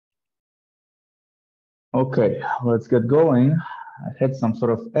Okay, let's get going. I had some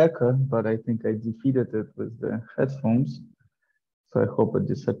sort of echo, but I think I defeated it with the headphones, so I hope it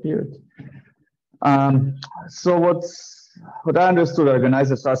disappeared. Um, so what I understood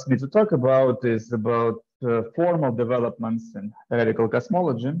organizers asked me to talk about is about formal developments in theoretical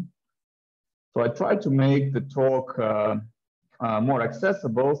cosmology. So I tried to make the talk more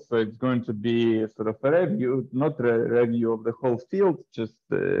accessible. So it's going to be sort of a review, not a review of the whole field, just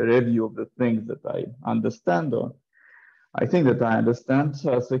a review of the things that I understand or I think that I understand.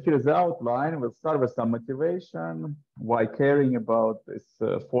 So here's the outline. We'll start with some motivation, why caring about this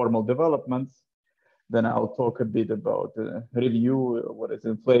formal developments. Then I'll talk a bit about review, what is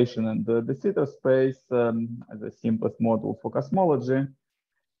inflation and the de Sitter space as the simplest model for cosmology.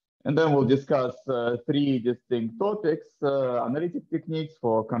 And then we'll discuss three distinct topics, analytic techniques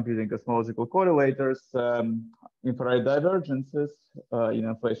for computing cosmological correlators, infrared divergences in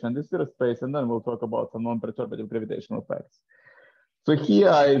inflation and de Sitter space, and then we'll talk about some non-perturbative gravitational effects. So here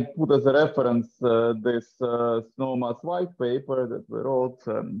I put as a reference this Snowmass white paper that we wrote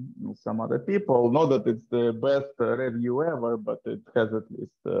with some other people. Not that it's the best review ever, but it has at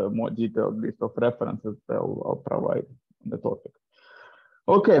least a more detailed list of references that I'll provide on the topic.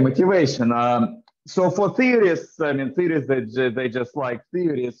 Okay, motivation. So for theorists, I mean, theorists, they just like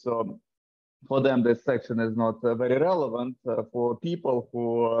theories. So for them, this section is not very relevant. For people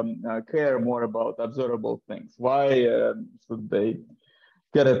who care more about observable things, why should they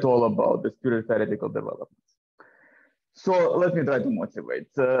care at all about this pure theoretical developments? So let me try to motivate.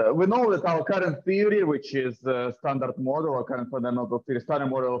 We know that our current theory, which is standard model, our current fundamental theory, standard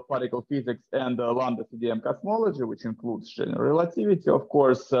model of particle physics and lambda CDM cosmology, which includes general relativity, of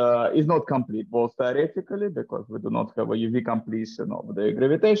course, is not complete, both theoretically, because we do not have a UV completion of the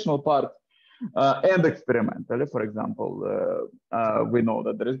gravitational part, and experimentally. For example, we know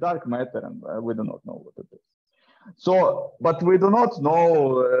that there is dark matter, and we do not know what it is. So, but we do not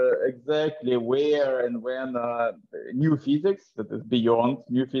know exactly where and when new physics, that is beyond,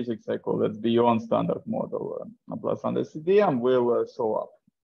 new physics I call it, beyond standard model plus under CDM will show up.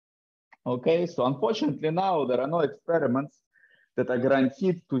 Okay, so unfortunately now there are no experiments that are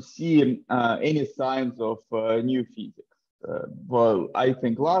guaranteed to see any signs of new physics. Well, I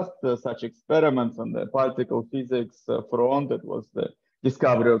think last such experiments on the particle physics front, that was the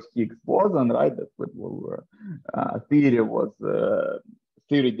discovery of Higgs boson, right? That theory was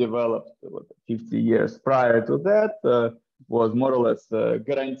theory developed 50 years prior to that, was more or less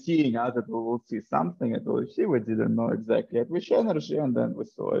guaranteeing us that we will see something at OHC. We didn't know exactly at which energy, and then we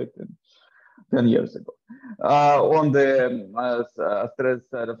saw it in 10 years ago. On the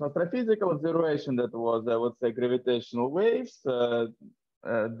astrophysical observation, that was, I would say, gravitational waves,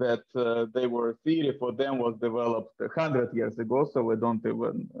 that they were theory for them was developed 100 years ago, so we don't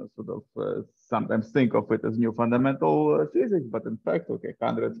even sometimes think of it as new fundamental physics, but in fact, okay,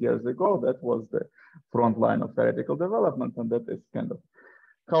 100 years ago, that was the front line of theoretical development, and that is kind of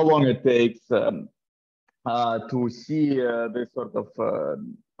how long it takes to see this sort of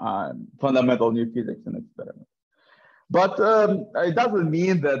fundamental new physics in experiments. But it doesn't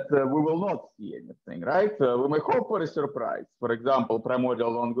mean that we will not see anything, right? We may hope for a surprise. For example,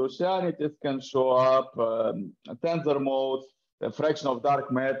 primordial non-Gaussianities can show up, tensor modes, a fraction of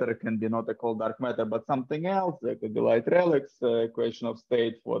dark matter can be not a cold dark matter, but something else. There could be light relics, equation of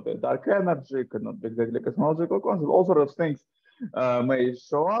state for the dark energy, could not be exactly cosmological constant. All sorts of things may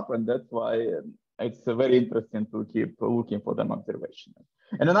show up, and that's why it's very interesting to keep looking for them observationally.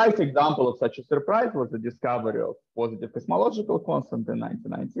 And a nice example of such a surprise was the discovery of positive cosmological constant in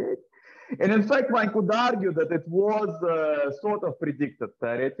 1998. And in fact, one could argue that it was sort of predicted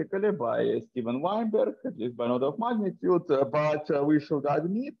theoretically by Steven Weinberg, at least by an order of magnitude, but we should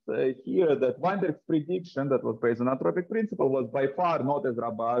admit here that Weinberg's prediction that was based on anthropic principle was by far not as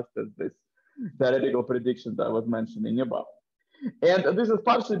robust as this theoretical prediction that I was mentioning above. And this is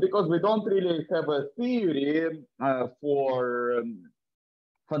partially because we don't really have a theory for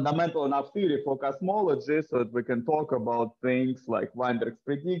fundamental enough theory for cosmology so that we can talk about things like Weinberg's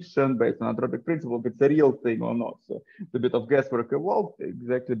prediction based on anthropic principle, if it's a real thing or not. So it's a bit of guesswork involved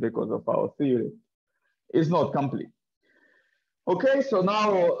exactly because of our theory is not complete. Okay, so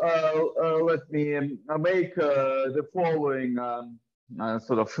now let me make the following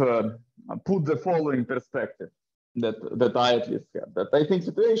put the following perspective that I at least have. That I think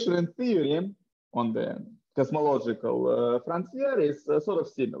situation in theory on the cosmological frontier is sort of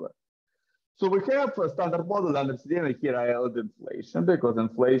similar. So we have a standard model under CDM, and here I added inflation, because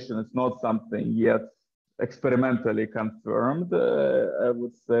inflation is not something yet experimentally confirmed. I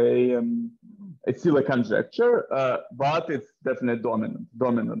would say it's still a conjecture, but it's definitely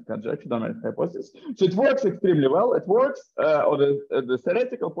dominant conjecture, dominant hypothesis. So it works extremely well. It works on the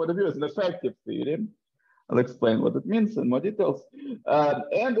theoretical point of view as an effective theory. I'll explain what it means in more details.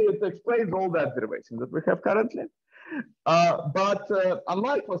 And it explains all the observations that we have currently. But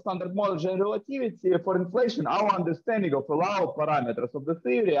unlike for standard model general relativity, for inflation, our understanding of allowed parameters of the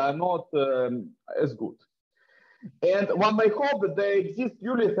theory are not as good. And one may hope that there exist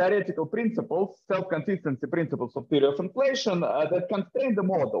purely theoretical principles, self-consistency principles of theory of inflation that constrain the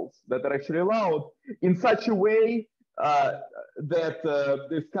models that are actually allowed in such a way that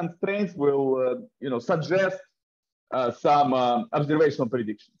these constraints will, suggest some observational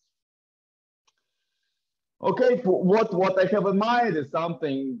predictions. Okay, what I have in mind is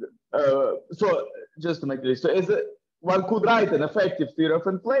something. So just to make this, so one could write an effective theory of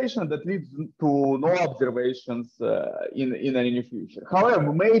inflation that leads to no observations in the near future.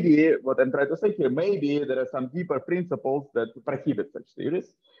 However, maybe what I'm trying to say here, maybe there are some deeper principles that prohibit such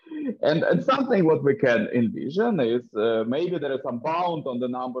theories. And something what we can envision is maybe there is some bound on the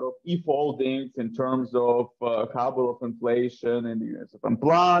number of e-foldings in terms of Hubble of inflation in the units of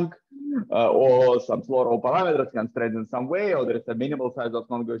Planck, or some floral parameters constrained in some way, or there is a minimal size of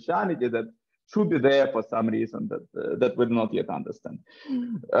non-Gaussianity that should be there for some reason that we do not yet understand.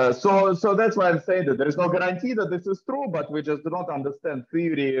 So that's why I'm saying that there is no guarantee that this is true, but we just do not understand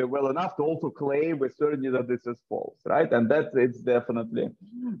theory well enough to also claim with certainty that this is false, right? And that it's definitely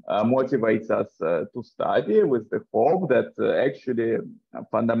motivates us to study with the hope that actually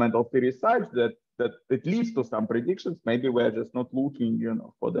fundamental theory is such that it leads to some predictions. Maybe we're just not looking,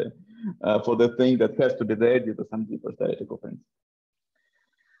 for the thing that has to be there due to some deeper theoretical principle.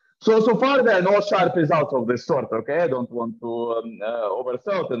 So far, there are no sharp results of this sort. Okay, I don't want to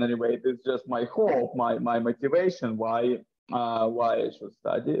oversell it in any way. It's just my hope, my motivation, why I should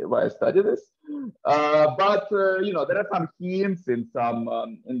study, why I study this. But there are some hints in some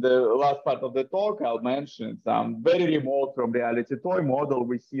in the last part of the talk. I'll mention some very remote from reality toy model.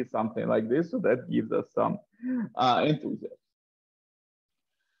 We see something like this, so that gives us some enthusiasm.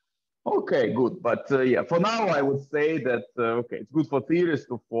 Okay, good. But yeah, for now, I would say that okay, it's good for theorists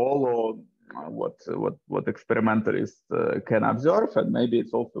to follow what experimentalists can observe, and maybe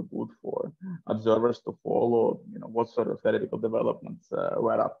it's also good for observers to follow, what sort of theoretical developments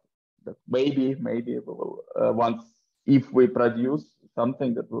were up. That maybe we will once, if we produce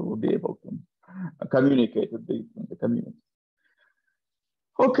something, that we will be able to communicate with the community.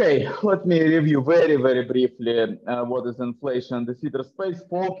 Okay, let me review very, very briefly what is inflation in the Sitter space,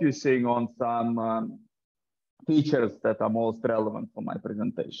 focusing on some features that are most relevant for my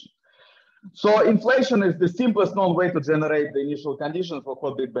presentation. So inflation is the simplest known way to generate the initial conditions for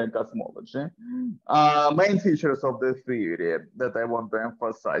hot Big Bang cosmology. Main features of the theory that I want to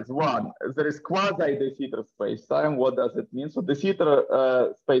emphasize. One, there is quasi-de Sitter space-time. What does it mean? So de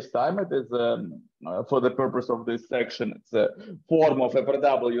Sitter space-time, it is, for the purpose of this section, it's a form of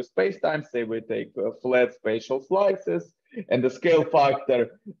FRW space-time. Say we take flat spatial slices, and the scale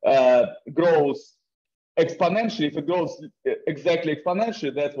factor grows exponentially. If it grows exactly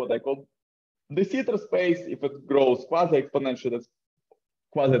exponentially, that's what I call de Sitter space. If it grows quasi-exponentially, that's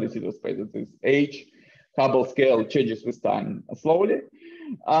quasi-de Sitter space. It is H. Hubble scale changes with time slowly.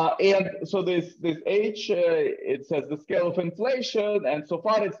 And so this H, it says the scale of inflation, and so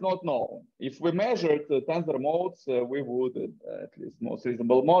far it's not known. If we measured tensor modes, we would, at least most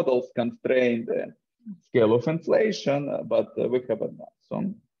reasonable models, constrain the scale of inflation, but we haven't done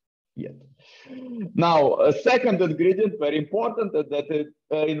so yet. Now, a second ingredient, very important, that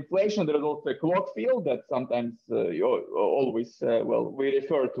inflation, there is also a clock field that sometimes always, we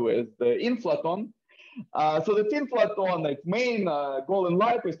refer to as the inflaton. So the inflaton, its main goal in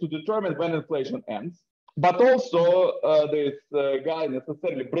life is to determine when inflation ends. But also, this guy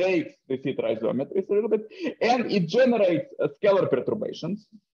necessarily breaks the Sitter isometries a little bit, and it generates scalar perturbations.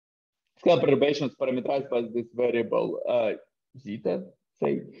 Scalar perturbations parameterized by this variable zeta.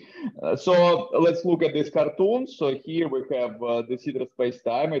 So let's look at this cartoon. So here we have the Sitter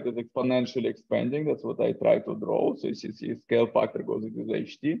space-time. It is exponentially expanding. That's what I try to draw. So you see scale factor goes into the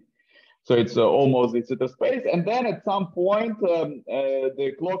HT. So it's almost the Sitter space. And then at some point,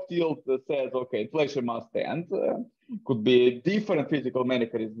 the clock field says, okay, inflation must end. Could be different physical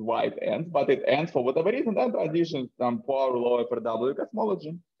mechanisms why it ends, but it ends for whatever reason. That transitions some power law for W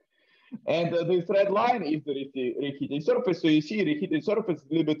cosmology. And this red line is the reheating surface. So you see reheating surface is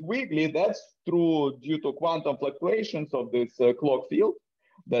a little bit wiggly. That's true due to quantum fluctuations of this clock field.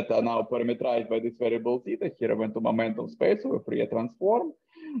 that are now parameterized by this variable theta. Here I went to momentum space with Fourier transform,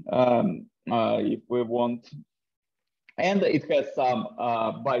 if we want. And it has some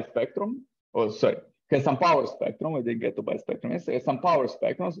bispectrum, or sorry, has some power spectrum. We didn't get to bispectrum. It has some power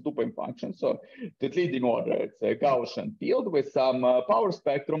spectrum, so two-point function. So the leading order, it's a Gaussian field with some power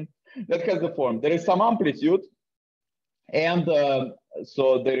spectrum that has the form. There is some amplitude, and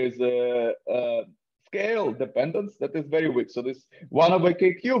so there is a scale dependence that is very weak. So this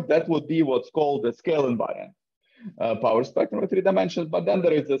 1/k cubed, that would be what's called the scale invariant power spectrum with 3 dimensions. But then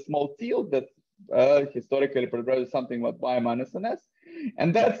there is a small field that historically represents something like y minus ns.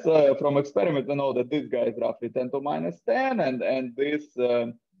 And that's from experiment, we know that this guy is roughly 10 to minus 10, and this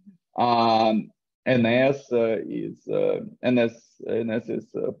ns is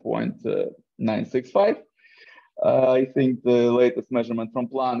 0.965. I think the latest measurement from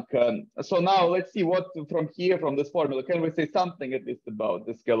Planck. So now let's see what from here, from this formula, can we say something at least about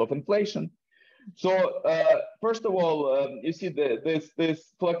the scale of inflation? So first of all, you see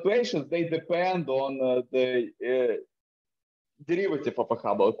these fluctuations, they depend on the derivative of a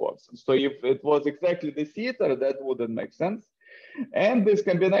Hubble constant. So if it was exactly the theta, that wouldn't make sense. And this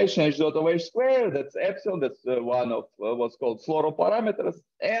combination h dot of h squared, that's epsilon, that's one of what's called fluoroparameters.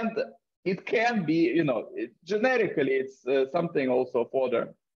 And it can be, you know, generically, it's something also of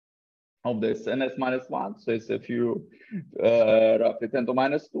order of this ns minus 1. So it's a few roughly 10 to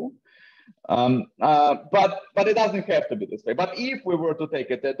minus 2. But it doesn't have to be this way. But if we were to take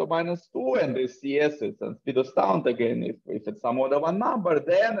a 10 to minus 2 and the CS's and speed of sound again, if it's some order one number,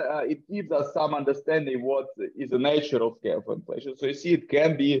 then it gives us some understanding what is the nature of scale of inflation. So you see, it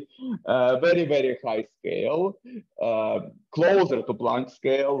can be very, very high scale, closer to Planck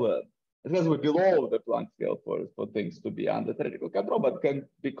scale. It has to be below the Planck scale for things to be under theoretical control, but can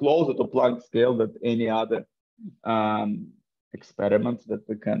be closer to Planck scale than any other experiments that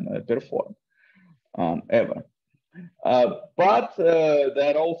we can perform ever. But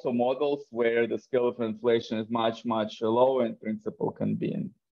there are also models where the scale of inflation is much, much lower. In principle, can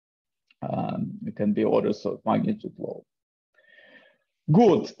be orders of magnitude low.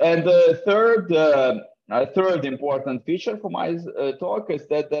 Good. And the third important feature for my talk is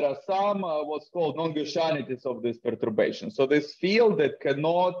that there are some what's called non-Gaussianities of this perturbation. So this field that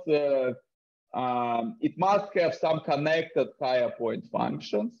cannot it must have some connected higher point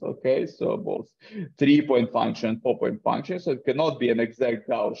functions, okay? So both 3-point function, 4-point function, so it cannot be an exact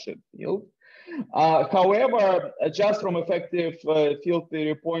Gaussian field. However, just from effective field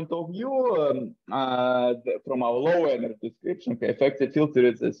theory point of view, from our low energy description, okay, effective field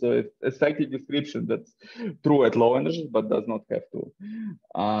theory is an effective description that's true at low energies, but does not have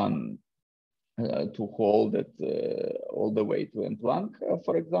to hold it all the way to Planck,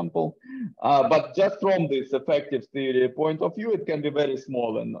 for example. But just from this effective theory point of view, it can be very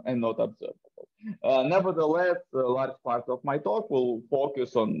small and not observable. Nevertheless, a large part of my talk will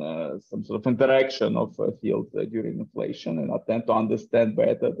focus on some sort of interaction of fields during inflation and attempt to understand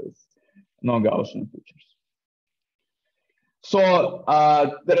better these non-Gaussian features. So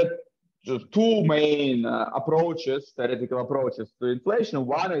there are two main approaches, theoretical approaches to inflation.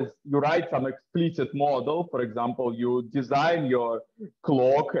 One is you write some explicit model. For example, you design your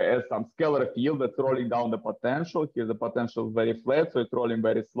clock as some scalar field that's rolling down the potential. Here the potential is very flat, so it's rolling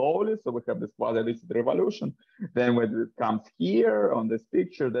very slowly. So we have this quasi-lucid revolution. Then when it comes here on this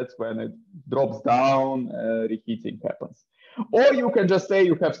picture, that's when it drops down, reheating happens. Or you can just say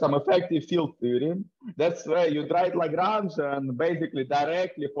you have some effective field theory. That's where you write Lagrange and basically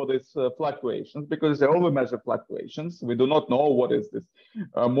directly for these fluctuations, because they only measure fluctuations. We do not know what is this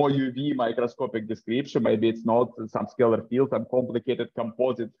more UV microscopic description. Maybe it's not some scalar field, some complicated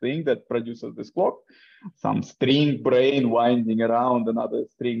composite thing that produces this clock, some string brain winding around another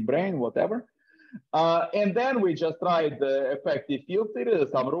string brain, whatever. And then we just write the effective field theory,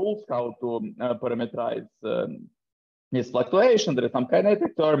 some rules how to parameterize this fluctuation. There is some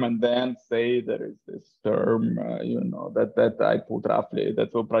kinetic term, and then say there is this term, you know, that I put roughly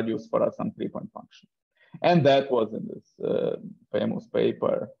that will produce for us some 3-point function. And that was in this famous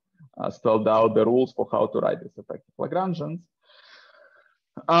paper spelled out the rules for how to write this effective Lagrangians.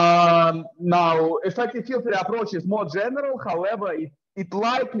 Now, effective field theory approach is more general. However, it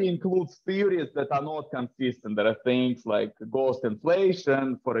likely includes theories that are not consistent. There are things like ghost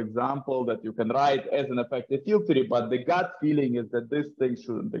inflation, for example, that you can write as an effective field theory, but the gut feeling is that this thing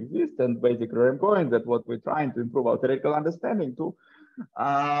shouldn't exist. And basically, I'm going that what we're trying to improve our theoretical understanding to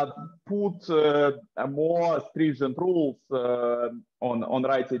put more stringent rules on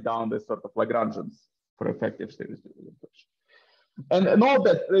writing down this sort of Lagrangians for effective series inflation. And note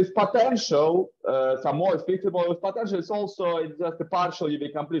that this potential, some more fixable with potential, is also just a partial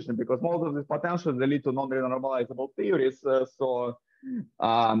UV completion, because most of these potentials they lead to non-renormalizable theories, so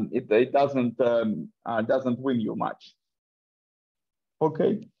it doesn't win you much.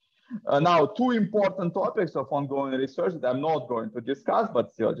 Okay. Now, two important topics of ongoing research that I'm not going to discuss,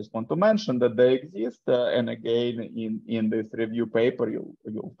 but still I just want to mention that they exist. And again, in this review paper,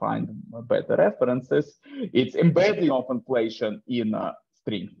 you'll find better references. It's embedding of inflation in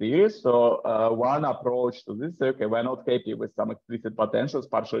string theory. So one approach to this, okay, we're not happy with some explicit potentials,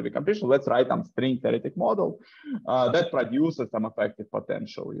 partial UV completion. Let's write some string theoretic model that produces some effective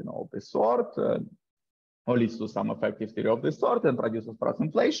potential, of this sort. Or leads to some effective theory of this sort and produces price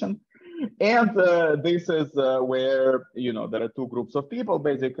inflation. And this is where, there are two groups of people.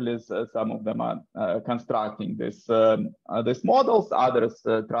 Basically, some of them are constructing this models, others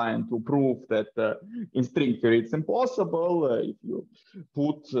trying to prove that in string theory it's impossible. If you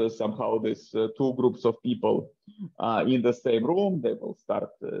put somehow these two groups of people in the same room, they will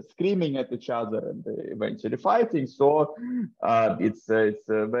start screaming at each other and eventually fighting. So it's a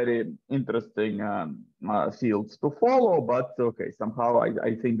very interesting fields to follow, but okay, somehow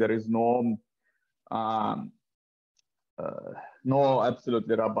I think there is no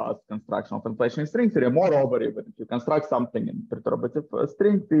absolutely robust construction of inflation in string theory. Moreover, even if you construct something in perturbative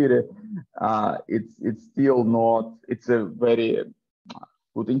string theory, it's still not. It's a very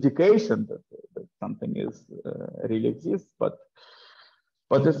good indication that something is really exists, but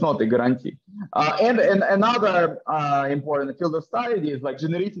it's not a guarantee. And another important field of study is like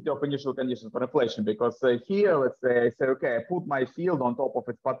genericity of initial conditions for inflation, because here, let's say I say, okay, I put my field on top of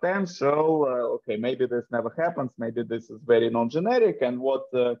its potential. Okay, maybe this never happens. Maybe this is very non-generic. And what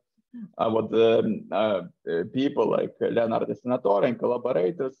people like Leonardo Senatore and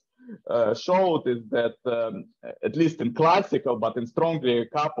collaborators showed is that at least in classical, but in strongly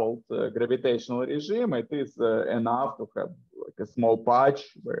coupled gravitational regime, it is enough to have like a small patch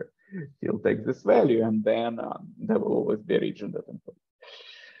where field takes this value, and then there will always be a region that inflates.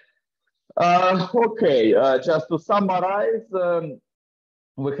 Okay, just to summarize,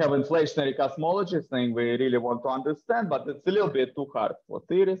 we have inflationary cosmology, thing we really want to understand, but it's a little bit too hard for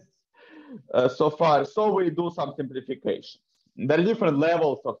theorists so far. So we do some simplifications. There are different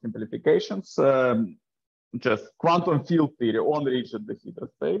levels of simplifications. Just quantum field theory only reaches the heater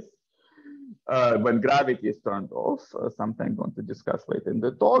space when gravity is turned off, something I'm going to discuss later in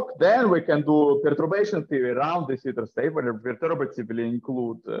the talk. Then we can do perturbation theory around the heater state, where perturbatively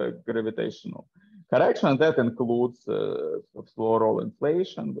include gravitational correction, and that includes slow roll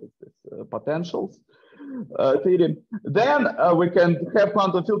inflation with its potentials theory. Then we can have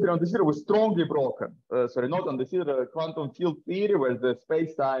quantum field theory on the zero with strongly broken, sorry, not on the zero, quantum field theory where the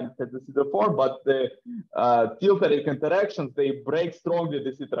space-time has the zero form, but the field theoretic interactions, they break strongly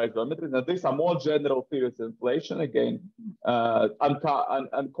the zero isometries. And these are more general theories of inflation, again,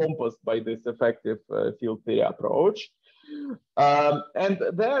 encompassed by this effective field theory approach. And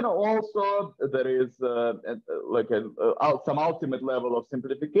then also there is some ultimate level of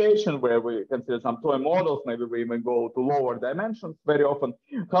simplification where we consider some toy models. Maybe we even go to lower dimensions very often.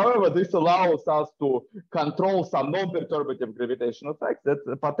 However, this allows us to control some non-perturbative gravitational effects that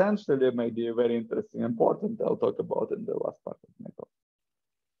potentially may be very interesting and important. I'll talk about in the last part of my talk.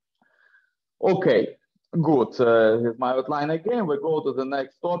 Okay. Good. Here's my outline again. We go to the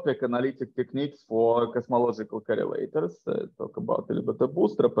next topic, analytic techniques for cosmological correlators. Talk about a little bit of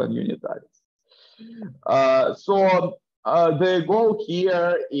bootstrap and unitarities. So the goal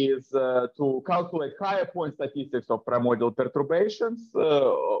here is to calculate higher point statistics of primordial perturbations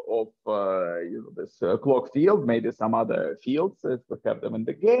of this clock field, maybe some other fields if we have them in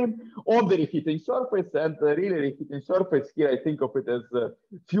the game, on the reheating surface. And really reheating surface here, I think of it as the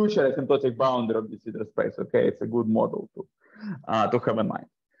future asymptotic boundary of the Sitter space. Okay, it's a good model to have in mind.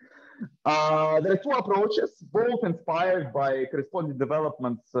 There are two approaches, both inspired by corresponding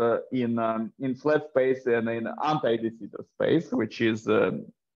developments in flat space and in anti-de Sitter space, which is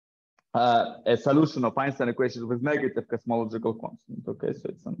a solution of Einstein equations with negative cosmological constant. Okay, so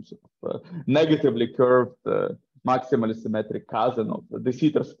it's some sort of negatively curved, maximally symmetric cousin of the de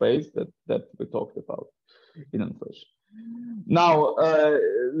Sitter space that we talked about in inflation. Now,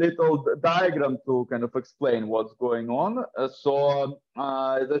 little diagram to kind of explain what's going on. So,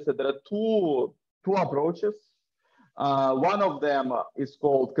 as I said, there are two approaches. One of them is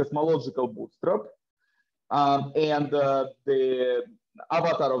called cosmological bootstrap, and the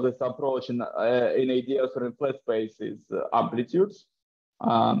avatar of this approach in ideas or in flat space is amplitudes,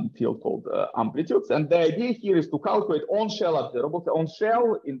 field called amplitudes. And the idea here is to calculate on-shell observables.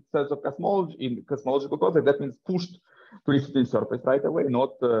 On-shell, in sense of cosmology, in cosmological context, that means pushed to reciting surface right away,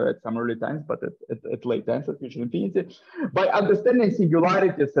 not at some early times, but at late times at future infinity, by understanding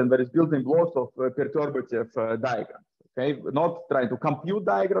singularities and various building blocks of perturbative diagrams. Okay, not trying to compute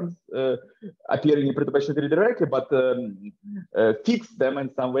diagrams appearing in perturbation theory directly, but fix them in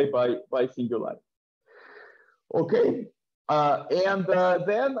some way by singularity. Okay, and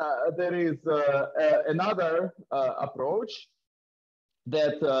then there is another approach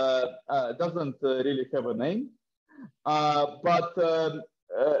that doesn't really have a name, but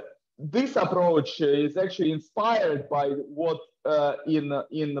this approach is actually inspired by what in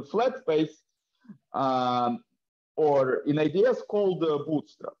the flat space or in ideas called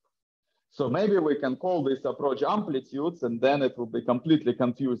bootstrap. So maybe we can call this approach amplitudes, and then it will be completely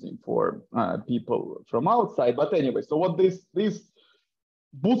confusing for people from outside. But anyway, so what this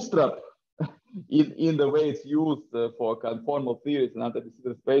bootstrap in the way it's used for conformal theories and under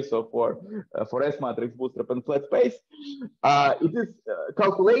the space, or for S matrix bootstrap and flat space, it is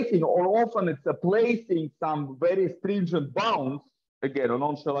calculating, or often it's placing some very stringent bounds, again, on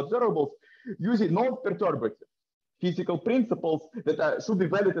non-shell observables, using non-perturbative physical principles that should be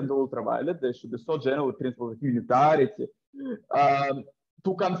valid in the ultraviolet. They should be so general principles of unitarity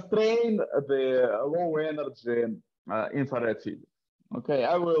to constrain the low energy infrared field. Okay,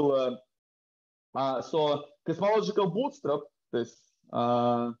 I will. So cosmological bootstrap, this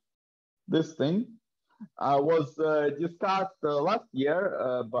thing, was discussed last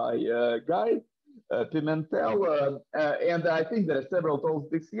year by Guy Pimentel, and I think there are several talks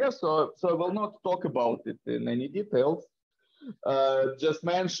this year, so I will not talk about it in any details. Just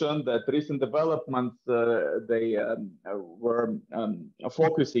mention that recent developments, they were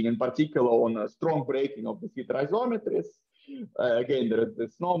focusing in particular on a strong breaking of the theta isometries. Again, there is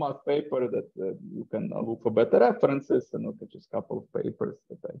this Snowmass paper that you can look for better references, and look at just a couple of papers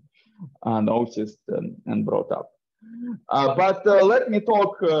that I noticed and brought up. But let me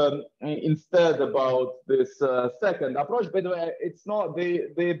talk instead about this second approach. By the way, it's not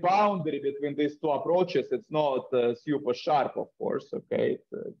the boundary between these two approaches. It's not super sharp, of course. Okay,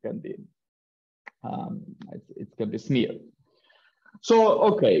 it can be it can be smeared. So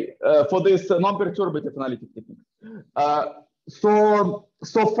okay, for this non-perturbative analytic technique.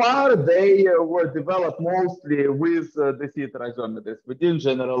 So far they were developed mostly with the theta isometries. We didn't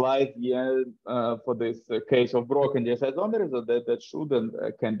generalize yet for this case of broken DS isometries, so that should and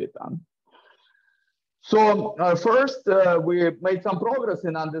can be done. So first, we made some progress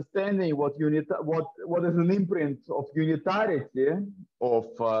in understanding what is an imprint of unitarity of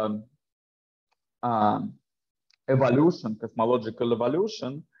evolution, cosmological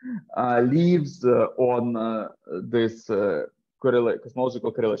evolution, leaves on this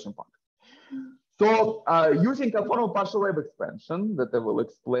cosmological correlation function. So using conformal partial wave expansion, that I will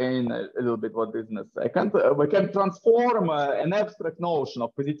explain a little bit what is in a second, we can transform an abstract notion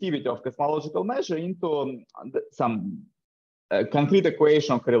of positivity of cosmological measure into some concrete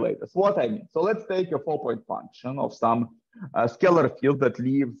equation of correlators. What I mean, so let's take a 4-point function of some scalar field that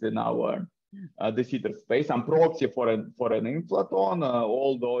lives in our de Sitter space. I'm proxy for an inflaton,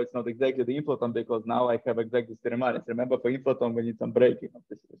 although it's not exactly the inflaton because now I have exactly stereomatics. Remember, for inflaton we need some breaking of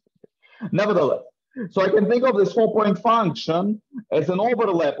this. Nevertheless, so I can think of this 4-point function as an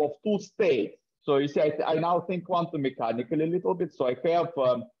overlap of two states. So you see, I now think quantum mechanically a little bit. So I have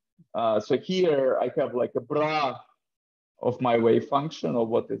so here I have like a bra of my wave function, or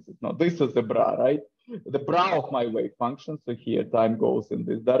what is it? No, this is the bra, right? The bra of my wave function. So here time goes in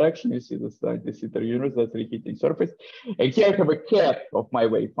this direction. You see this de Sitter universe, that's reheating surface. And here I have a cap of my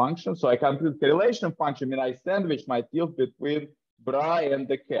wave function. So I compute correlation function, I mean I sandwich my field between bra and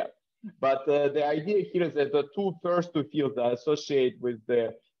the cap. But the idea here is that the first two fields are associated with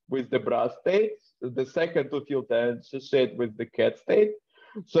the bra state. The second two fields are associated with the cat state.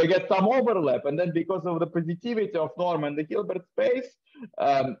 So I get some overlap, and then because of the positivity of norm and the Hilbert space,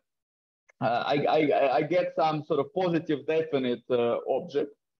 I get some sort of positive definite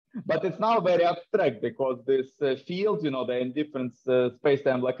object. But it's now very abstract because this field, you know, they're in different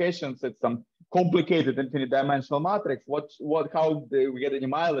space-time locations. It's some complicated infinite dimensional matrix. How do we get any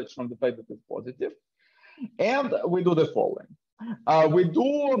mileage from the fact that it's positive? And we do the following. We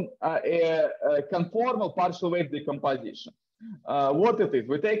do a conformal partial wave decomposition. What it is,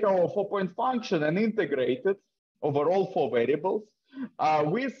 we take our 4-point function and integrate it over all 4 variables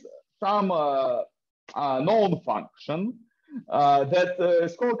with some known function that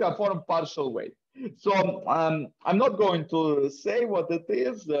is called conformal partial wave. So I'm not going to say what it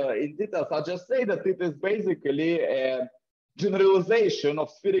is in details. I'll just say that it is basically a generalization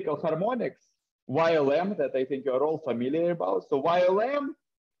of spherical harmonics, YLM, that I think you're all familiar about. So YLM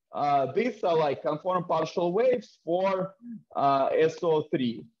these are like conformal partial waves for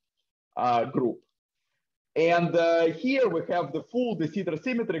SO3 group. And here we have the full de Sitter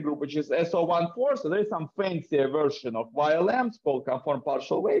symmetry group, which is SO14. So there is some fancier version of YLMs called conformal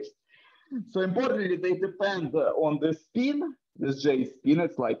partial waves. So importantly, they depend on the spin, this J spin,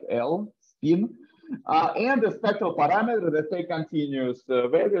 it's like L spin, and the spectral parameter that take continuous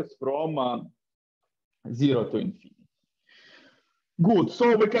values from 0 to infinity. Good,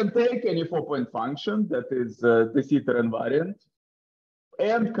 so we can take any 4-point function that is de Sitter invariant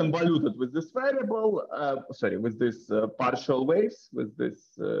and convolute it with this variable, with this partial waves, with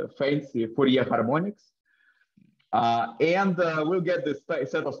this fancy Fourier harmonics. And we'll get this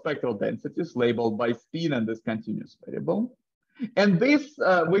set of spectral densities labeled by spin and this continuous variable. And this,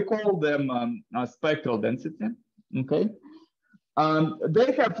 we call them spectral density, okay?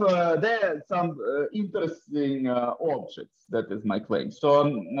 They have some interesting objects, that is my claim.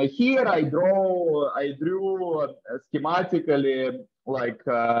 So here I drew schematically like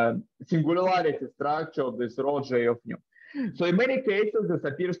singularity structure of this rho J of nu. So in many cases, this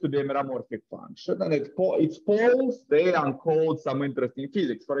appears to be a meromorphic function, and its poles, they encode some interesting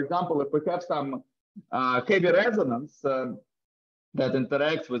physics. For example, if we have some heavy resonance that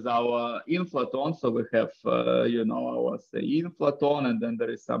interacts with our inflaton, so we have, our say inflaton, and then there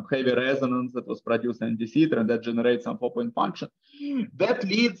is some heavy resonance that was produced in de Sitter, and that generates some 4-point function. That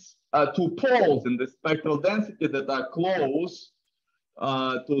leads to poles in the spectral density that are close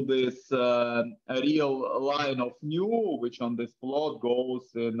to this real line of nu, which on this plot goes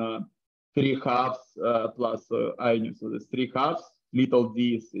in 3 halves plus I nu. So there's 3 halves, little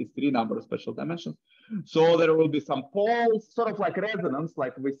d is 3 number of special dimensions. So there will be some poles, sort of like resonance,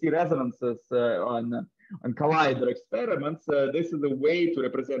 like we see resonances on collider experiments. This is a way to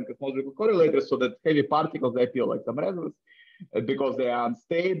represent cosmological correlators so that heavy particles, they appear like some resonance. Because they are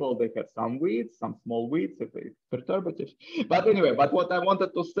unstable, they have some widths, some small widths, if it's perturbative. But anyway, but what I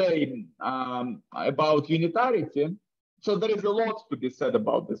wanted to say about unitarity, so there is a lot to be said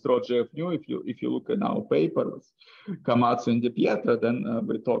about this rho J of nu. If you look at our paper with Kamatsu and De Pietra, then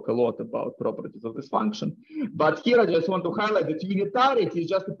we talk a lot about properties of this function. But here I just want to highlight that unitarity is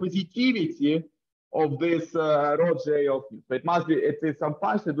just a positivity of this rho J of nu. So it must be, it is some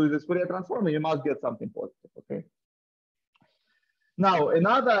function, do this Fourier transform, and you must get something positive, okay? Now,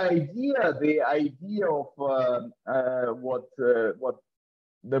 another idea, the idea of what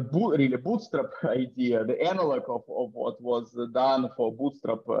the bootstrap idea, the analog of what was done for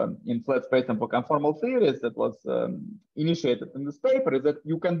bootstrap in flat space and for conformal theories that was initiated in this paper, is that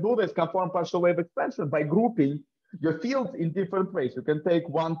you can do this conformal partial wave expansion by grouping your fields in different ways. You can take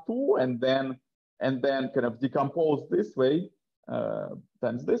 1, 2, and then kind of decompose this way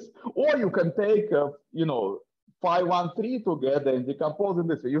times this, or you can take phi 1, 3 together and decompose in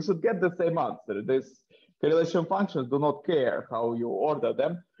this way. You should get the same answer. These correlation functions do not care how you order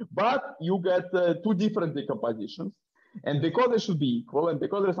them, but you get 2 different decompositions. And because they should be equal, and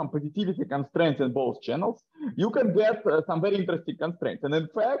because there's some positivity constraints in both channels, you can get some very interesting constraints. And in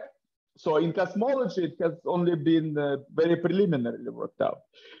fact, so in cosmology, it has only been very preliminarily worked out.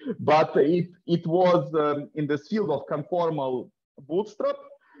 But it was in this field of conformal bootstrap,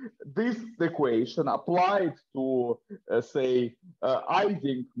 this equation applied to, say,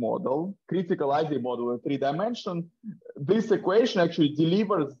 Ising model, critical Ising model in 3 dimensions, this equation actually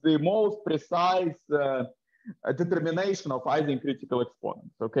delivers the most precise determination of Ising critical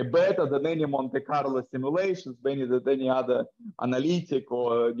exponents. Okay, better than any Monte Carlo simulations, better than any other analytic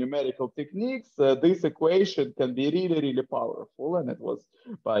or numerical techniques. This equation can be really, really powerful, and it was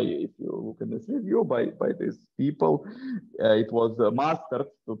by, if you look at this review, by these people, it was mastered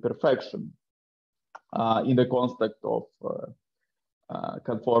to perfection in the context of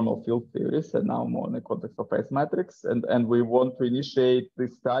conformal field theories, and now more in the context of S matrix, and we want to initiate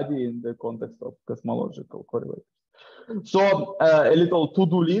this study in the context of cosmological correlators. So a little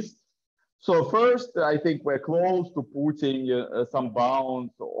to-do list. So first, I think we're close to putting some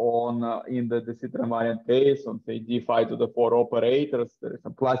bounds on in the de Sitter invariant case on say d phi to the 4 operators. There is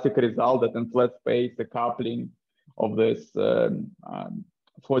some classic result that in flat space the coupling of this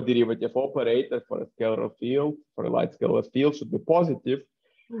 4 derivative operator for a scalar field, for a light scalar field, should be positive.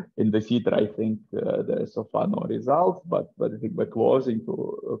 In de Sitter, I think there is so far no results, but I think we're close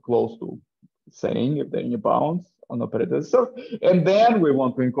to saying if there are any bounds on operators. So, and then we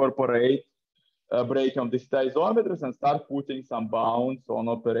want to incorporate a break on these isometers and start putting some bounds on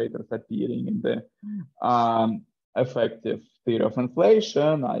operators appearing in the effective theory of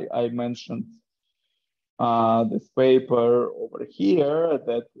inflation. I mentioned this paper over here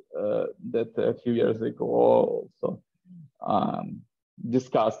that a few years ago also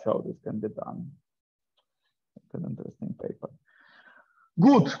discussed how this can be done. It's an interesting paper.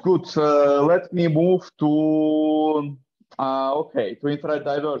 Good, good. Let me move to to infrared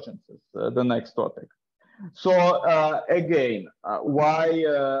divergences, the next topic. So again,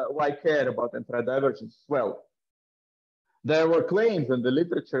 why care about infrared divergences? Well, there were claims in the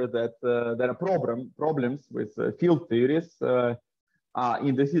literature that there are problems with field theories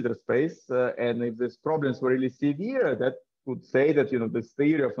in the ether space, and if these problems were really severe, that could say that this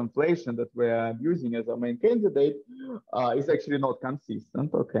theory of inflation that we are using as our main candidate is actually not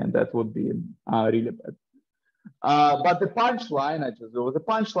consistent. Okay, and that would be really bad. But the punchline,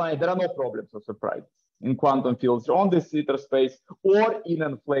 there are no problems or surprises in quantum fields on this ether space or in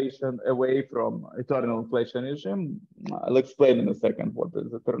inflation away from eternal inflation regime. I'll explain in a second what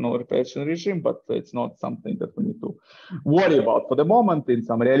is eternal inflation regime, but it's not something that we need to worry about for the moment. In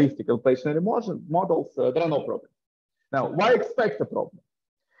some realistic inflationary models, there are no problems. Now, why expect a problem?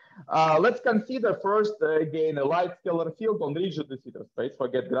 Let's consider first, again, a light scalar field on rigid de Sitter space.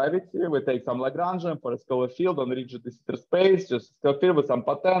 Forget gravity. We take some Lagrangian for a scalar field on rigid de Sitter space, just a scalar field with some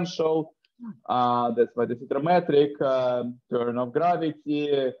potential. That's why the de Sitter metric, turn of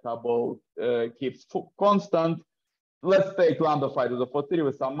gravity, Hubble keeps constant. Let's take lambda phi to the 4 theory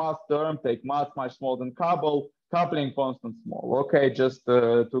with some mass term, take mass much smaller than Hubble, coupling constant small. Okay, just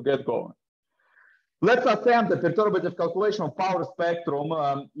to get going. Let's attempt a perturbative calculation of power spectrum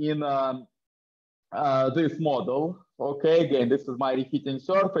in this model. Okay, again, this is my reheating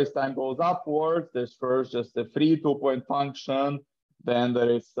surface. Time goes upwards. There's first just a free 2-point function. Then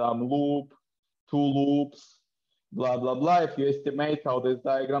there is some loop, 2 loops, blah, blah, blah. If you estimate how these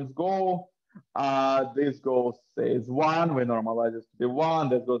diagrams go, this goes, says 1. We normalize this to be 1.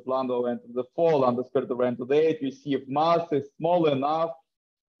 This goes lambda n to the 4, lambda squared over n to the 8. We see if mass is small enough,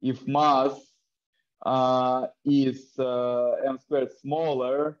 if mass is m squared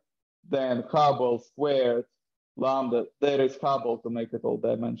smaller than Hubble squared lambda. There is Hubble to make it all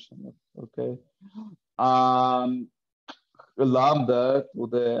dimensional. Okay, lambda to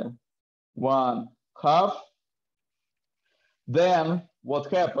the 1/2. Then what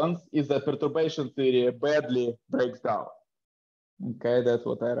happens is that perturbation theory badly breaks down. Okay, that's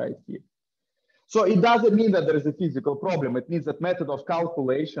what I write here. So it doesn't mean that there is a physical problem. It means that method of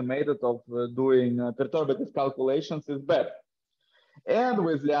calculation, method of doing perturbative calculations is bad. And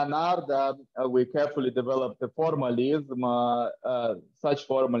with Leonardo, we carefully developed a formalism, such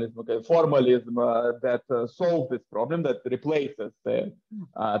formalism, that solves this problem, that replaces the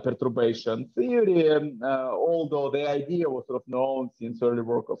perturbation theory, although the idea was sort of known since early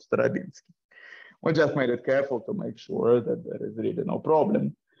work of Stravinsky. We just made it careful to make sure that there is really no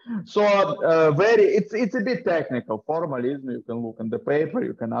problem. So it's a bit technical formalism. You can look in the paper.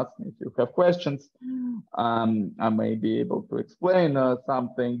 You can ask me if you have questions. I may be able to explain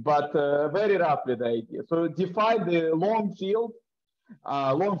something, but very roughly the idea. So define the long field.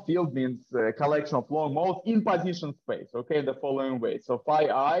 Long field means a collection of long modes in position space. Okay, in the following way. So phi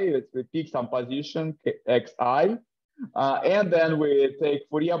I, we pick some position xi, and then we take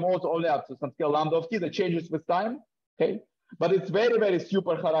Fourier modes only up to some scale lambda of t that changes with time. Okay. But it's very, very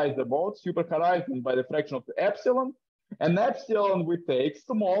super horizon mode, super horizon by the fraction of the epsilon. And epsilon we take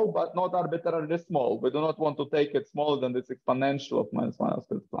small, but not arbitrarily small. We do not want to take it smaller than this exponential of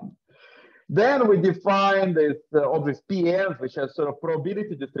 -1. Then we define this obvious PNs, which has sort of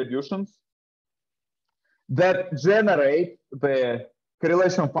probability distributions that generate the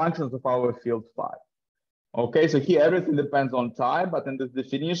correlation functions of our field phi. Okay, so here everything depends on time, but in this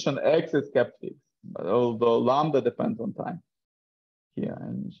definition, x is kept fixed. But although lambda depends on time. Here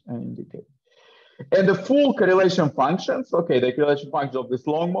I indicate. And the full correlation functions, okay, the correlation functions of these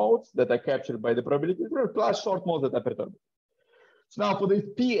long modes that are captured by the probability plus short modes that are perturbed. So now for this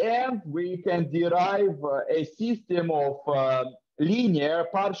Pn, we can derive a system of linear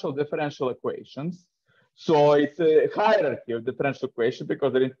partial differential equations. So it's a hierarchy of differential equations because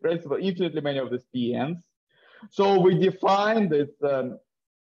there are in principle infinitely many of these Pn's. So we define this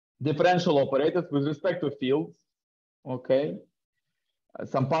differential operators with respect to fields, okay?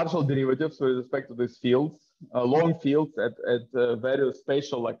 Some partial derivatives with respect to these fields, long fields at various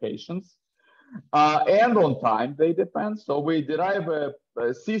spatial locations. And on time, they depend. So we derive a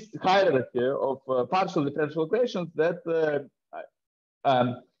hierarchy of partial differential equations that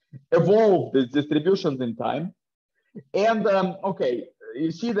evolve these distributions in time. And okay,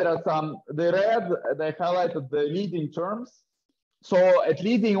 you see there are some, the red, they highlighted the leading terms. So at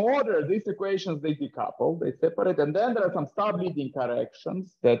leading order, these equations, they decouple, they separate, and then there are some sub-leading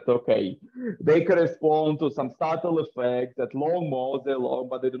corrections that, okay, they correspond to some subtle effects that long modes, they're long,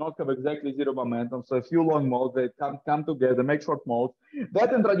 but they do not have exactly zero momentum. So a few long modes, they come together, make short modes.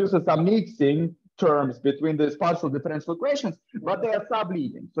 That introduces some mixing terms between these partial differential equations, but they are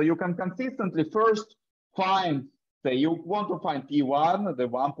sub-leading. So you can consistently first find, say you want to find P1, the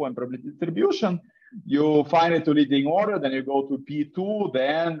 1-point probability distribution, you find it to leading order, then you go to P2,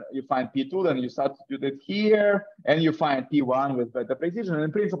 then you find P2, then you substitute it here, and you find P1 with better precision. And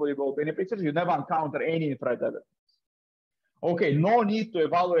in principle, you go to any precision, you never encounter any infrared divergence. Okay, no need to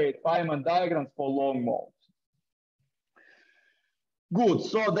evaluate Feynman diagrams for long modes. Good,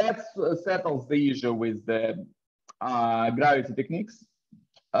 so that settles the issue with the gravity techniques.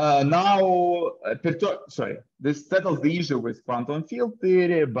 This settles the issue with quantum field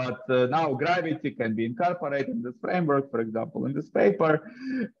theory, but now gravity can be incorporated in this framework. For example, in this paper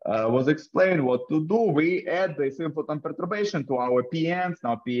was explained what to do. We add this inflaton perturbation to our PNs.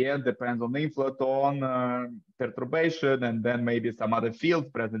 Now PN depends on the inflaton perturbation and then maybe some other fields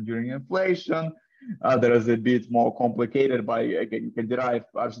present during inflation. There is a bit more complicated by, again, you can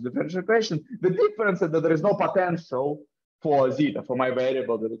derive partial differential equation. The difference is that there is no potential for zeta, for my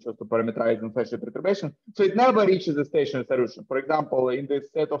variable that is just to parameterize inflation perturbation. So it never reaches a stationary solution. For example, in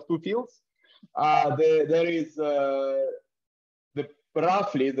this set of two fields, there is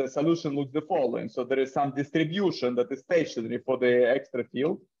roughly the solution looks the following. So there is some distribution that is stationary for the extra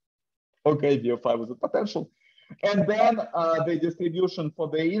field. Okay, V5 with the potential. And then the distribution for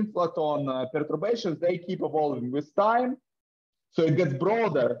the inflaton perturbations, they keep evolving with time. So it gets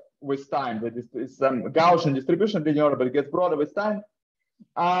broader with time. It's some Gaussian distribution linear, but it gets broader with time.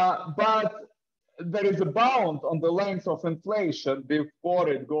 But there is a bound on the length of inflation before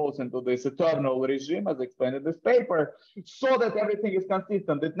it goes into this eternal regime, as explained in this paper, so that everything is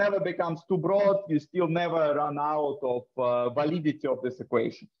consistent. It never becomes too broad. You still never run out of validity of this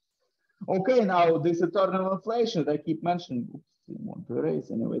equation. Okay, now this eternal inflation that I keep mentioning, oops, didn't want to erase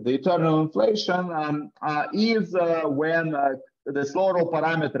anyway. The eternal inflation is when the slow roll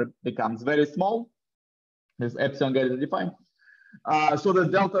parameter becomes very small. This epsilon gets defined. So the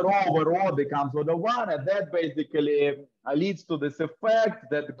delta rho over rho becomes order 1, and that basically leads to this effect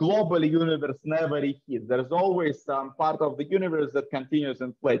that globally universe never reheats. There's always some part of the universe that continues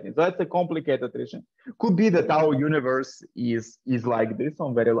inflating. So that's a complicated regime. Could be that our universe is like this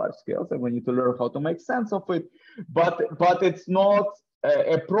on very large scales, and we need to learn how to make sense of it. But it's not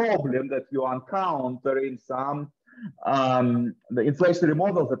a problem that you encounter in some the inflationary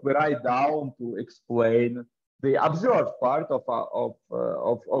models that we write down to explain the observed part of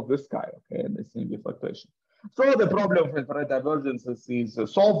the sky, okay, and the singular fluctuation. So the problem of infrared divergences is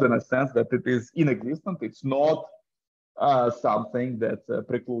solved in a sense that it is inexistent. It's not something that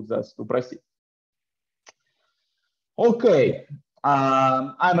precludes us to proceed. Okay,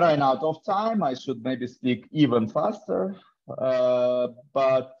 I'm running out of time. I should maybe speak even faster,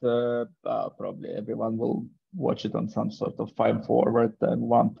 but probably everyone will watch it on some sort of fine forward and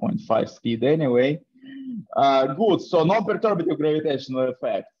 1.5 speed anyway. Good. So non-perturbative gravitational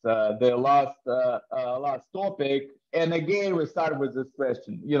effects, the last topic. And again, we start with this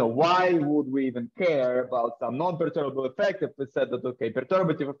question. You know, why would we even care about some non-perturbable effect if we said that, okay,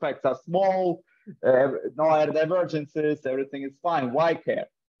 perturbative effects are small, no air divergences, everything is fine. Why care?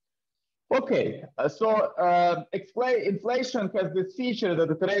 Okay, so inflation has this feature that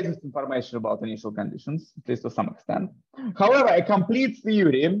it raises information about initial conditions, at least to some extent. However, a complete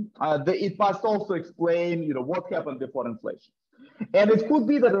theory, it must also explain, you know, what happened before inflation. And it could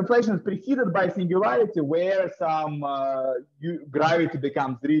be that inflation is preceded by singularity where some gravity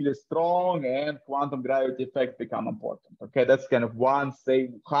becomes really strong and quantum gravity effects become important. Okay, that's kind of one say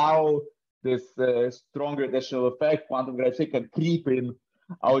how this strong gravitational effect, quantum gravity can creep in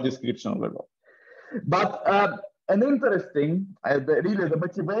our description of the world. But an interesting, really the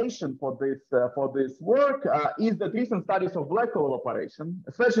motivation for this work is that recent studies of black hole operation,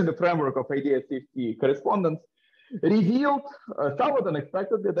 especially in the framework of ADS-50 correspondence, revealed somewhat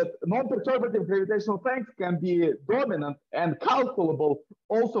unexpectedly that non-perturbative gravitational effects can be dominant and calculable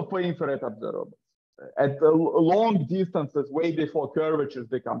also for infrared observables at long distances way before curvatures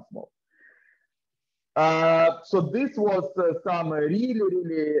become small. So this was some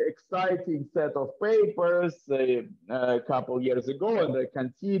really exciting set of papers a couple years ago, and they're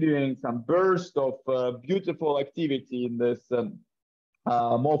continuing some burst of beautiful activity in this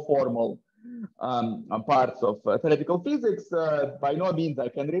more formal parts of theoretical physics. By no means I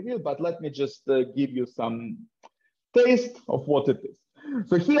can review, but let me just give you some taste of what it is.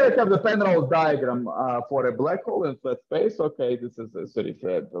 So here I have the Penrose diagram for a black hole in flat space. Okay, this is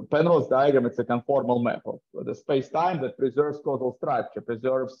Penrose diagram. It's a conformal map of the space-time that preserves causal structure,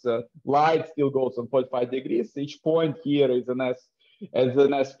 preserves light still goes on 45 degrees. Each point here is an as an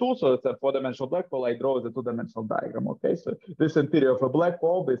S2, so it's a four-dimensional black hole. I draw the two-dimensional diagram. Okay, so this interior of a black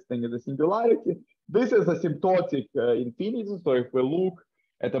hole, this thing is a singularity. This is asymptotic infinity. So if we look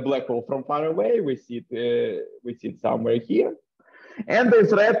at a black hole from far away, we see it somewhere here. And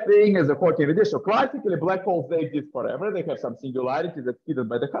this red thing is a Hawking radiation. So classically, black holes, they exist forever. They have some singularity that's hidden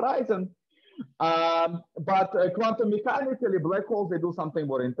by the horizon. But quantum mechanically, black holes, they do something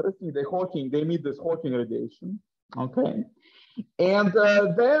more interesting. They emit this Hawking radiation. Okay. And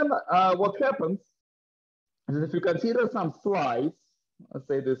then what happens is if you consider some slice, let's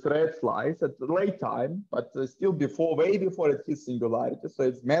say this red slice at the late time, but still way before it hits singularity. So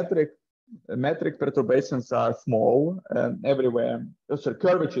it's metric perturbations are small everywhere. So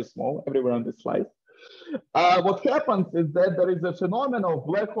curvature is small everywhere on this slice. What happens is that there is a phenomenon of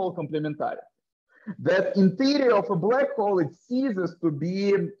black hole complementarity. That interior of a black hole, it ceases to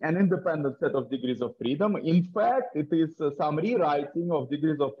be an independent set of degrees of freedom. In fact, it is some rewriting of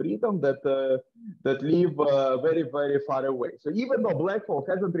degrees of freedom that live very, very far away. So even though black hole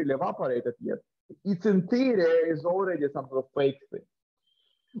hasn't really evaporated yet, its interior is already some sort of fake thing.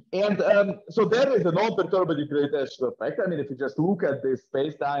 And so there is a non-perturbative gravitational effect. I mean, if you just look at this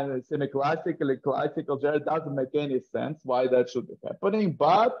space-time semi-classically, classical, it doesn't make any sense why that should be happening,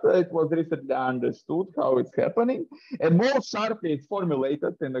 but it was recently understood how it's happening. And more sharply, it's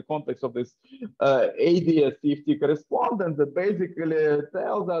formulated in the context of this ADS-50 correspondence that basically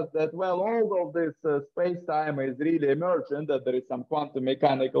tells us that, well, all of this space-time is really emergent, that there is some quantum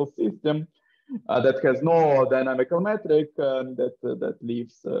mechanical system that has no dynamical metric that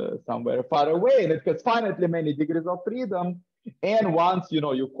lives somewhere far away, and it has finitely many degrees of freedom. And once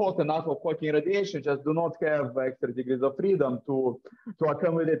you caught enough of Hawking radiation, just do not have extra degrees of freedom to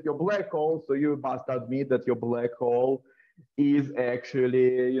accommodate your black hole. So you must admit that your black hole is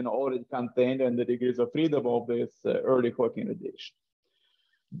actually already contained in the degrees of freedom of this early Hawking radiation.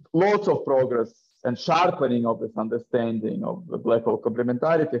 Lots of progress and sharpening of this understanding of the black hole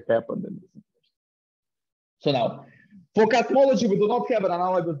complementarity happened in this. So now, for cosmology, we do not have an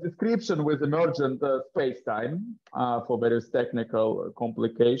analogous description with emergent space-time for various technical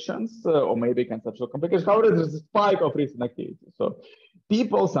complications or maybe conceptual complications. However, there's a spike of recent activity. So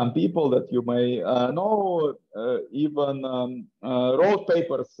some people that you may know even wrote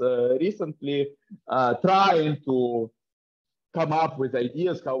papers recently trying to come up with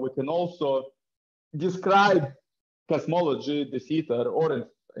ideas how we can also describe cosmology, de Sitter, or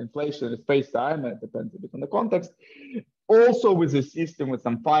inflation space-time, it depends a bit on the context, also with a system with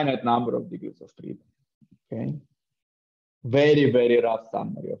some finite number of degrees of freedom. Okay, very, very rough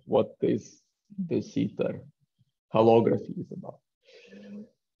summary of what this de Sitter holography is about.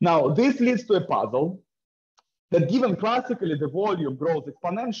 Now, this leads to a puzzle that given classically the volume grows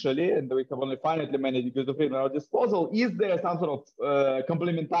exponentially and we have only finitely many degrees of freedom at our disposal, is there some sort of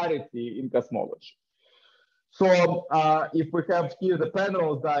complementarity in cosmology? So if we have here the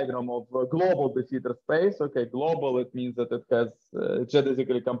Penrose diagram of global de Sitter space, okay, global, it means that it has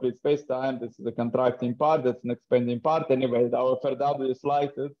geodesically complete space-time. This is a contracting part, that's an expanding part. Anyway, our FRW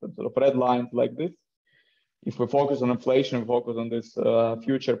slices, some sort of red lines like this. If we focus on inflation, we focus on this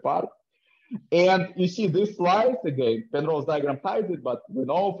future part. And you see this slice, again, Penrose diagram hides it, but we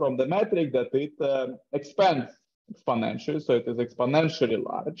know from the metric that it expands exponentially, so it is exponentially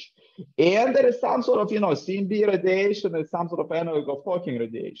large. And there is some sort of, CMB radiation, there's some sort of analog of Hawking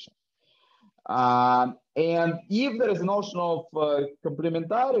radiation. And if there is a notion of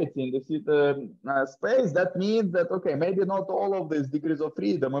complementarity in the Sitter space, that means that, okay, maybe not all of these degrees of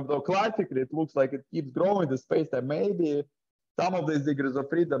freedom, although classically it looks like it keeps growing the space, that maybe some of these degrees of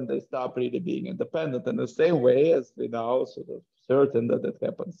freedom, they stop really being independent in the same way as we now sort of certain that it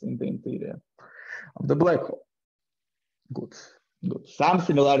happens in the interior of the black hole. Good. Some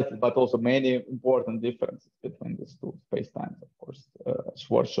similarities, but also many important differences between these two space-times, of course,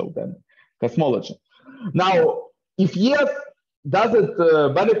 Schwarzschild and cosmology. Now, if yes, does it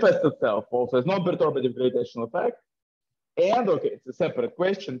manifest itself also as non-perturbative gravitational effect? And okay, it's a separate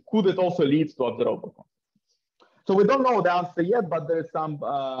question. Could it also lead to observable consequences? So we don't know the answer yet, but there is some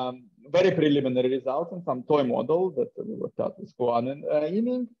very preliminary results in some toy model that we worked out with Juan and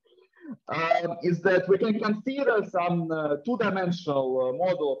Yiming. Is that we can consider some two-dimensional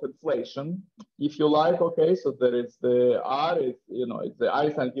model of inflation, if you like. Okay, so there is the R, it's the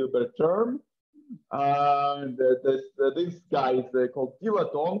Einstein-Hilbert term, This guy is called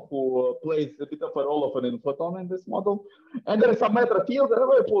dilaton, who plays a bit of a role of an inflaton in this model. And there is some matter field, and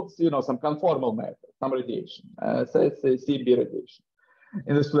we put some conformal matter, some radiation, say CMB radiation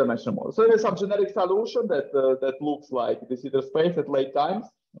in this two-dimensional model. So there's some generic solution that looks like de Sitter space at late times.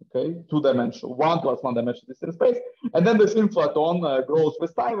 Okay, two-dimensional, 1 plus 1 dimensional de Sitter space, and then this inflaton grows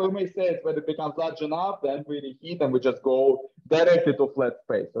with time. We may say when it becomes large enough, then we reheat and we just go directly to flat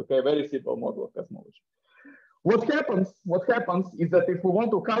space. Okay, very simple model of cosmology. What happens is that if we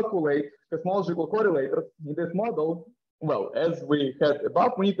want to calculate cosmological correlators in this model, well, as we had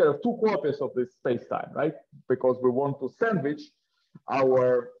above, we need to have two copies of this space-time, right? Because we want to sandwich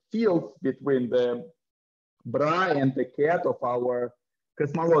our fields between the bra and the cat of our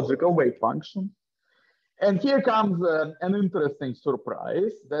cosmological wave function. And here comes an interesting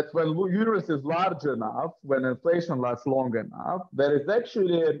surprise that when the universe is large enough, when inflation lasts long enough, there is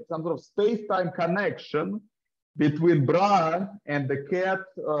actually some sort of space-time connection between bra and the cat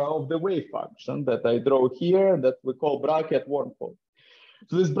of the wave function that I draw here, that we call bracket wormhole.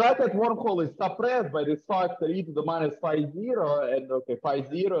 So this bracket wormhole is suppressed by this factor e to the minus phi 0, and okay, phi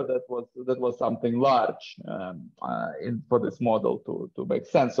 0, that was something large for this model to make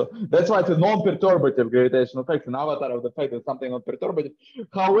sense. So that's why it's a non-perturbative gravitational effect. An avatar of the fact is something non-perturbative.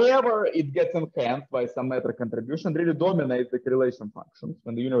 However, it gets enhanced by some metric contribution, really dominates the correlation functions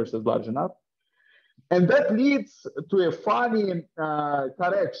when the universe is large enough. And that leads to a funny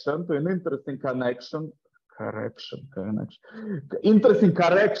correction, to an interesting interesting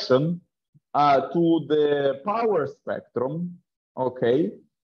correction to the power spectrum, okay,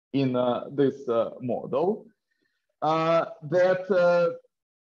 in this model, that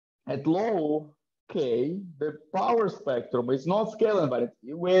at low k, the power spectrum is not scale invariant.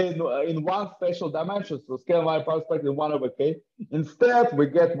 We're in one special dimension, so scale invariant power spectrum 1 over k. Instead, we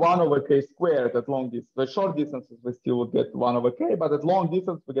get 1 over k squared at long distance. The short distances, we still would get 1 over k, but at long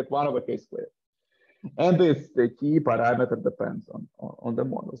distance, we get 1 over k squared. And the key parameter depends on the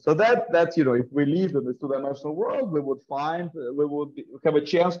model. So that's, if we live in this two-dimensional world, we would have a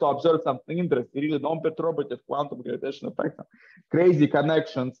chance to observe something interesting, really non-perturbative quantum gravitational effect. Crazy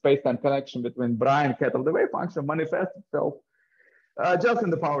connection, space-time connection between bra and cat of the wave function manifests itself just in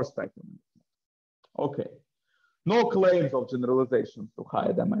the power spectrum. Okay. No claims of generalization to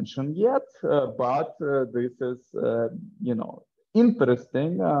higher dimension yet, but this is,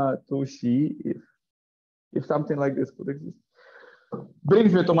 interesting to see if something like this could exist.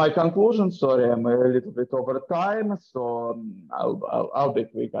 Brings me to my conclusion. Sorry, I'm a little bit over time, so I'll be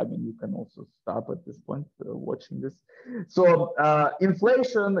quick. I mean, you can also stop at this point watching this. So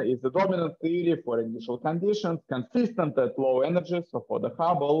inflation is the dominant theory for initial conditions, consistent at low energies. So for the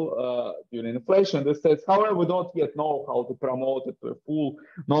Hubble during inflation, this says, however, we don't yet know how to promote it to a full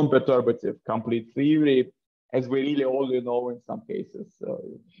non-perturbative complete theory, as we really only know in some cases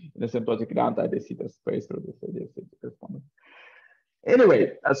in a symptotic anti-de Sitter space through this de Sitter correspondence.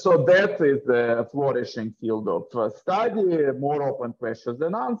 Anyway, so that is a flourishing field of study, more open questions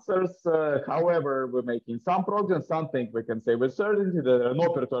than answers. However, we're making some progress. Something we can say with certainty, there are no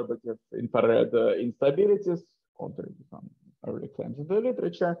perturbative infrared instabilities, contrary to some early claims in the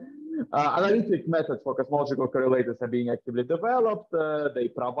literature. Analytic methods for cosmological correlators are being actively developed. They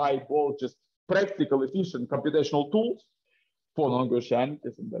provide both just practical, efficient computational tools for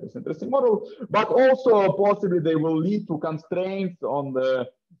non-Gaussianities in various interesting models, but also possibly they will lead to constraints on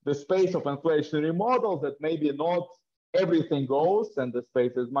the space of inflationary models that maybe not everything goes and the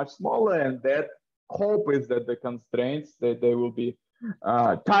space is much smaller, and that hope is that the constraints, that they will be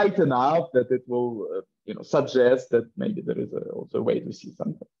tight enough that it will suggest that maybe there is also a way to see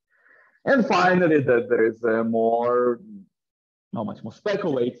something. And finally, that there is a not much more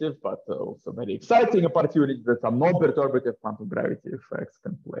speculative, but also very exciting opportunity that some non-perturbative quantum gravity effects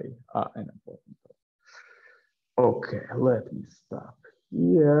can play an important role. Okay, let me stop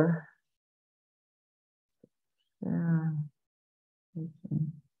here. Yeah. Okay.